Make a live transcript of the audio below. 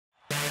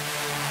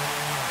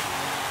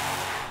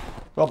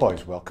Well,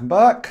 boys, welcome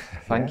back.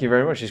 Thank you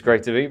very much. It's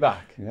great to be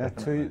back. Yeah,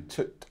 2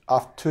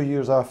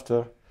 years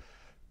after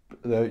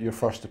your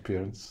first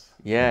appearance.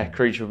 Yeah,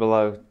 Creature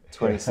Below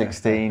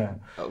 2016.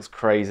 That was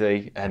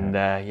crazy. And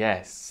yeah,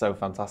 it's so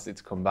fantastic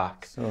to come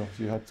back. So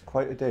you had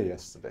quite a day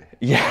yesterday.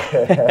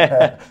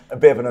 Yeah. A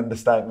bit of an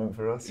understatement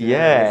for us.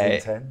 Yeah. It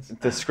was intense.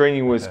 The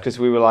screening was, because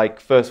we were like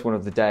first one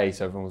of the day,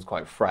 so everyone was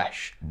quite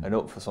fresh and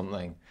up for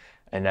something.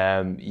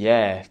 And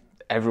yeah,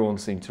 everyone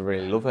seemed to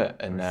really love it.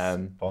 And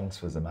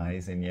response was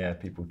amazing. Yeah,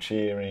 people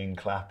cheering,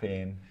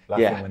 clapping,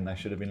 laughing when they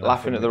should have been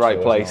laughing at the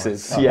right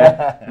places. Nice.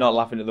 Yeah, not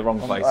laughing at the wrong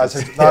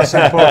places. That's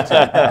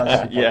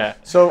important. Yeah.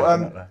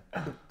 So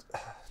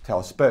tell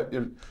us about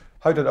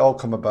how did it all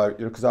come about?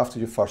 Because after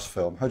your first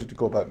film, how did you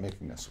go about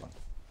making this one?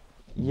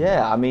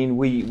 Yeah, I mean,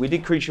 we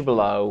did Creature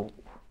Below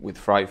with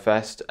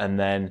FrightFest, and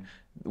then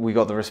we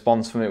got the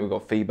response from it, we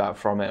got feedback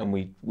from it, and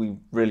we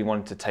really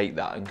wanted to take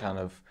that and kind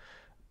of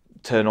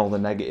turn all the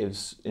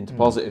negatives into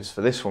positives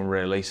for this one,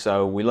 really.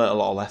 So we learnt a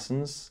lot of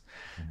lessons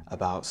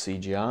about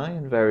CGI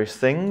and various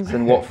things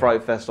and what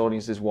FrightFest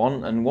audiences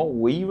want and what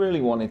we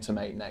really wanted to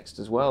make next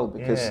as well,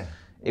 because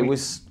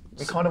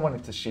we kind of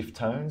wanted to shift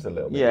tones a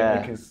little bit. Yeah.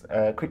 Because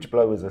Creature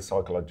Below was a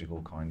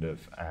psychological kind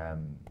of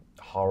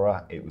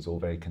horror. It was all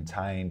very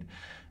contained.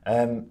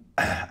 And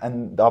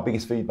our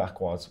biggest feedback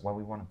was, well,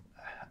 we want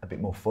a bit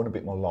more fun, a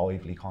bit more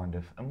lively kind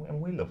of,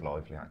 and we love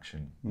lively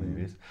action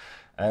movies.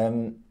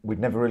 We'd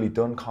never really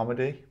done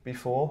comedy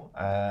before,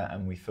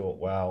 and we thought,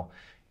 well,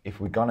 if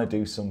we're gonna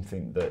do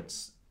something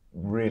that's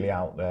really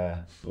out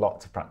there,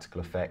 lots of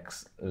practical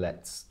effects,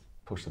 let's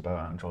push the boat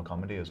out and try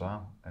comedy as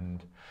well.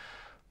 And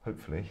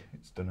hopefully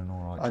it's done an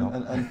all right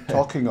job. And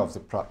talking of the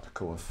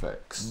practical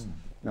effects,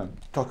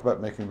 talk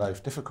about making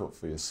life difficult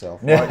for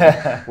yourself.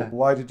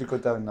 Why did you go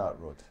down that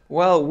road?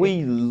 Well,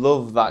 we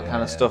love that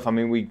kind of stuff. I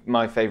mean,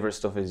 my favourite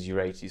stuff is your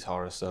 80s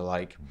horror, so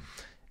like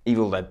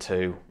Evil Dead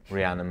 2,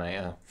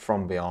 Reanimator,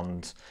 From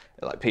Beyond,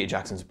 like Peter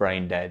Jackson's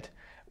Brain Dead.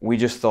 We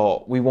just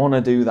thought, we want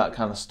to do that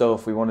kind of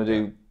stuff. We want to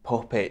do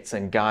puppets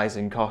and guys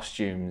in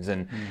costumes,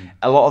 and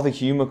a lot of the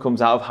humour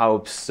comes out of how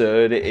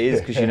absurd it is,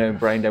 because you know in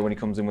Brain Dead when he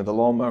comes in with the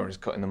lawnmower and he's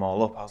cutting them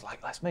all up, I was like,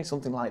 let's make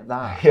something like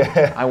that.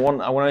 Yeah. I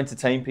want to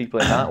entertain people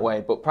in that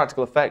way. But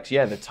practical effects,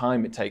 yeah, the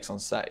time it takes on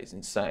set is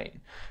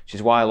insane, which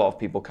is why a lot of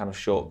people kind of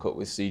shortcut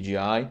with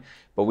CGI,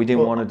 but we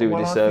didn't want to do a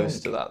disservice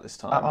to that this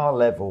time. At our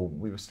level,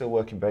 we were still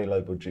working very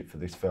low budget for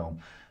this film.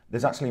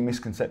 There's actually a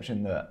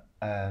misconception that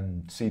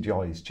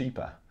CGI is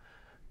cheaper.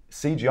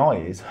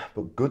 CGI is,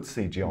 but good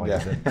CGI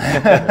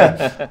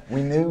isn't.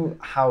 We knew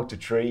how to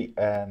treat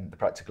the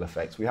practical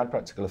effects. We had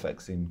practical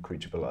effects in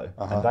Creature Below,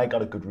 and they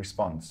got a good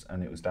response,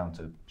 and it was down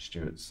to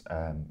Stewart's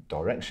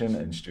direction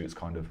and Stewart's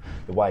kind of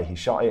the way he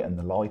shot it and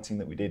the lighting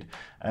that we did.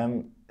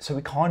 So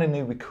we kind of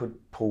knew we could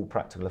pull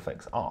practical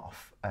effects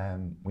off.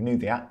 We knew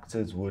the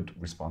actors would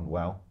respond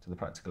well to the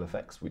practical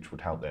effects, which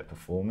would help their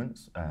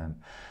performance.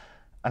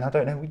 And I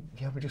don't know, we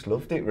just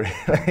loved it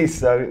really.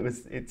 So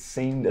it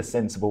seemed a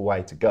sensible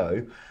way to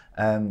go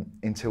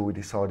until we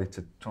decided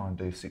to try and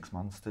do 6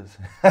 monsters.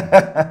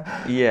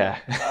 Yeah.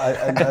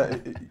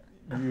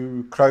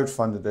 You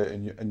crowdfunded it,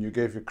 and you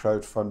gave your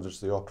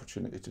crowdfunders the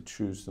opportunity to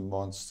choose the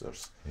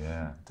monsters.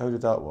 Yeah. How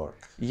did that work?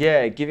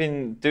 Yeah,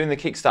 doing the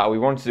Kickstarter, we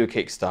wanted to do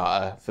a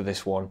Kickstarter for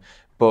this one,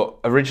 but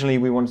originally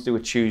we wanted to do a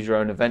choose your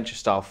own adventure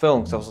style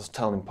film, because I was just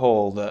telling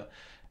Paul that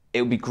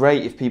it would be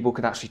great if people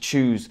could actually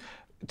choose,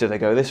 do they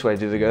go this way,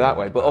 do they go that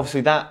way? But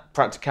obviously that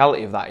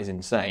practicality of that is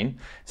insane.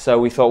 So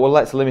we thought, well,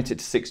 let's limit it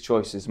to 6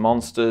 choices.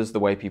 Monsters, the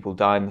way people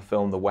die in the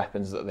film, the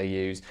weapons that they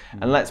use,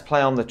 and let's play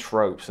on the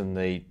tropes and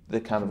the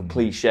kind of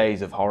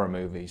cliches of horror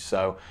movies.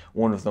 So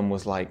one of them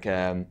was like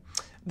the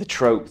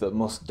trope that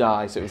must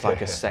die, so it was like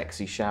a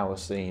sexy shower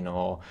scene,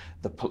 or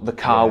the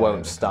car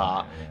won't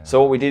start. So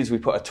what we did is we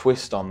put a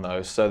twist on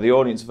those. So the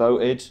audience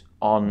voted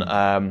on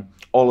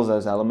all of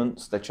those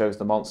elements. They chose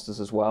the monsters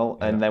as well,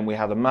 and then we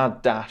had a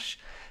mad dash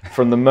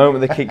from the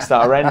moment the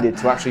Kickstarter ended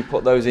to actually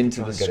put those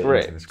into the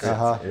script.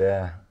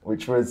 Yeah,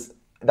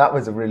 that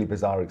was a really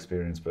bizarre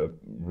experience, but a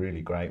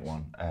really great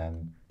one.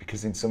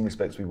 Because in some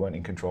respects we weren't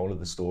in control of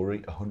the story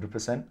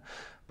 100%,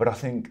 but I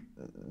think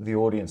the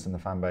audience and the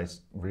fan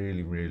base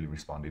really, really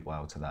responded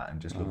well to that,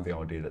 and just loved the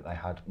idea that they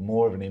had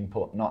more of an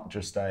input, not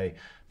just a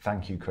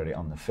thank you credit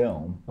on the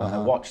film. When they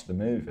watched the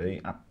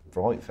movie at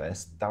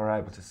FrightFest, they were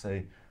able to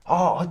say,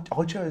 oh,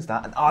 I chose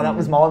that, and oh, that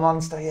was my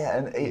monster, yeah.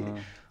 And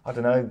I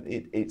don't know,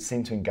 it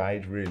seemed to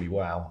engage really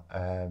well.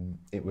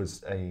 It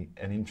was an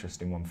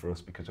interesting one for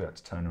us because we had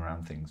to turn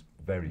around things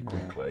very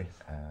quickly.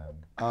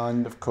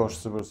 And of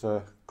course there was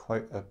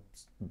quite a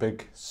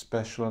big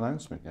special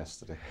announcement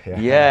yesterday.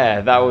 Yeah,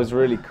 that was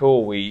really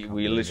cool. We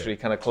literally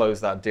kind of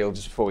closed that deal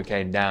just before we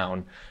came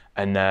down.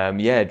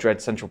 And yeah,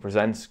 Dread Central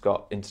Presents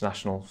got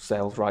international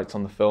sales rights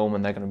on the film,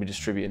 and they're going to be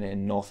distributing it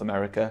in North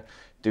America,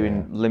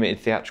 doing limited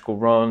theatrical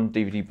run,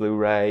 DVD,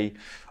 Blu-ray,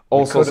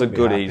 all sorts of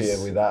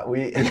goodies. With that.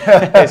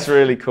 It's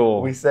really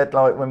cool. We said,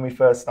 like, when we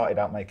first started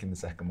out making the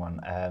second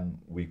one,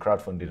 we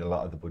crowdfunded a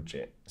lot of the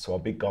budget. So our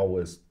big goal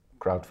was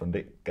crowdfund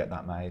it, get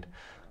that made.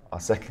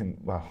 Our second,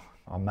 well,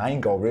 our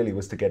main goal really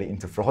was to get it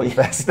into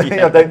FrightFest.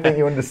 I don't think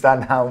you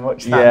understand how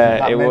much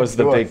that it meant was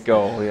the to big us.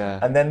 goal, yeah.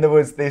 And then there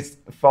was this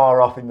far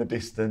off in the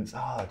distance,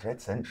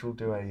 Dread Central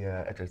do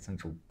a Dread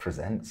Central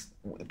Presents.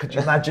 Could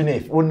you imagine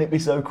if? Wouldn't it be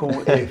so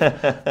cool if?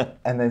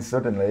 And then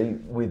suddenly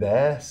we're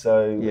there.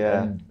 So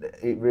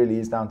it really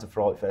is down to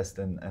FrightFest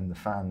and the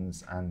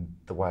fans and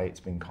the way it's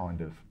been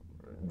kind of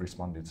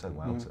responded so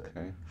well to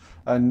it.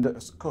 And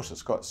of course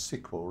it's got a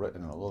sequel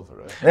written all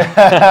over it.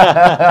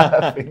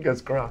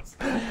 Fingers crossed.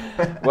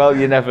 Well,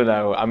 you never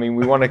know. I mean,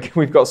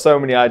 we've got so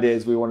many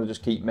ideas. We want to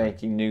just keep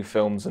making new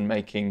films and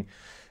making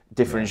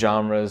different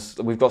genres.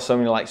 We've got so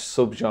many like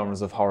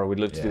sub-genres of horror. We'd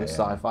love to do a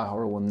sci-fi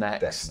horror one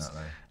next.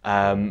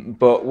 Definitely.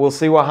 But we'll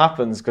see what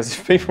happens, because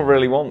if people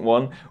really want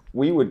one,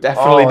 we would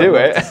definitely do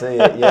it. To see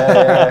it.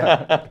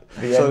 Yeah.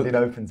 The ending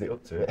opens it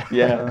up to it.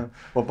 Yeah.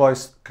 Well,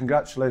 boys,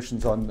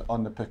 congratulations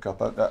on the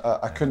pickup.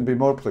 I couldn't be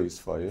more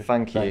pleased for you.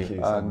 Thank you.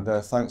 And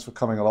thanks for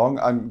coming along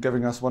and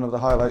giving us one of the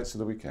highlights of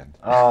the weekend.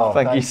 Oh,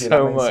 thank you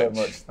so much.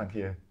 Thank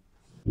you.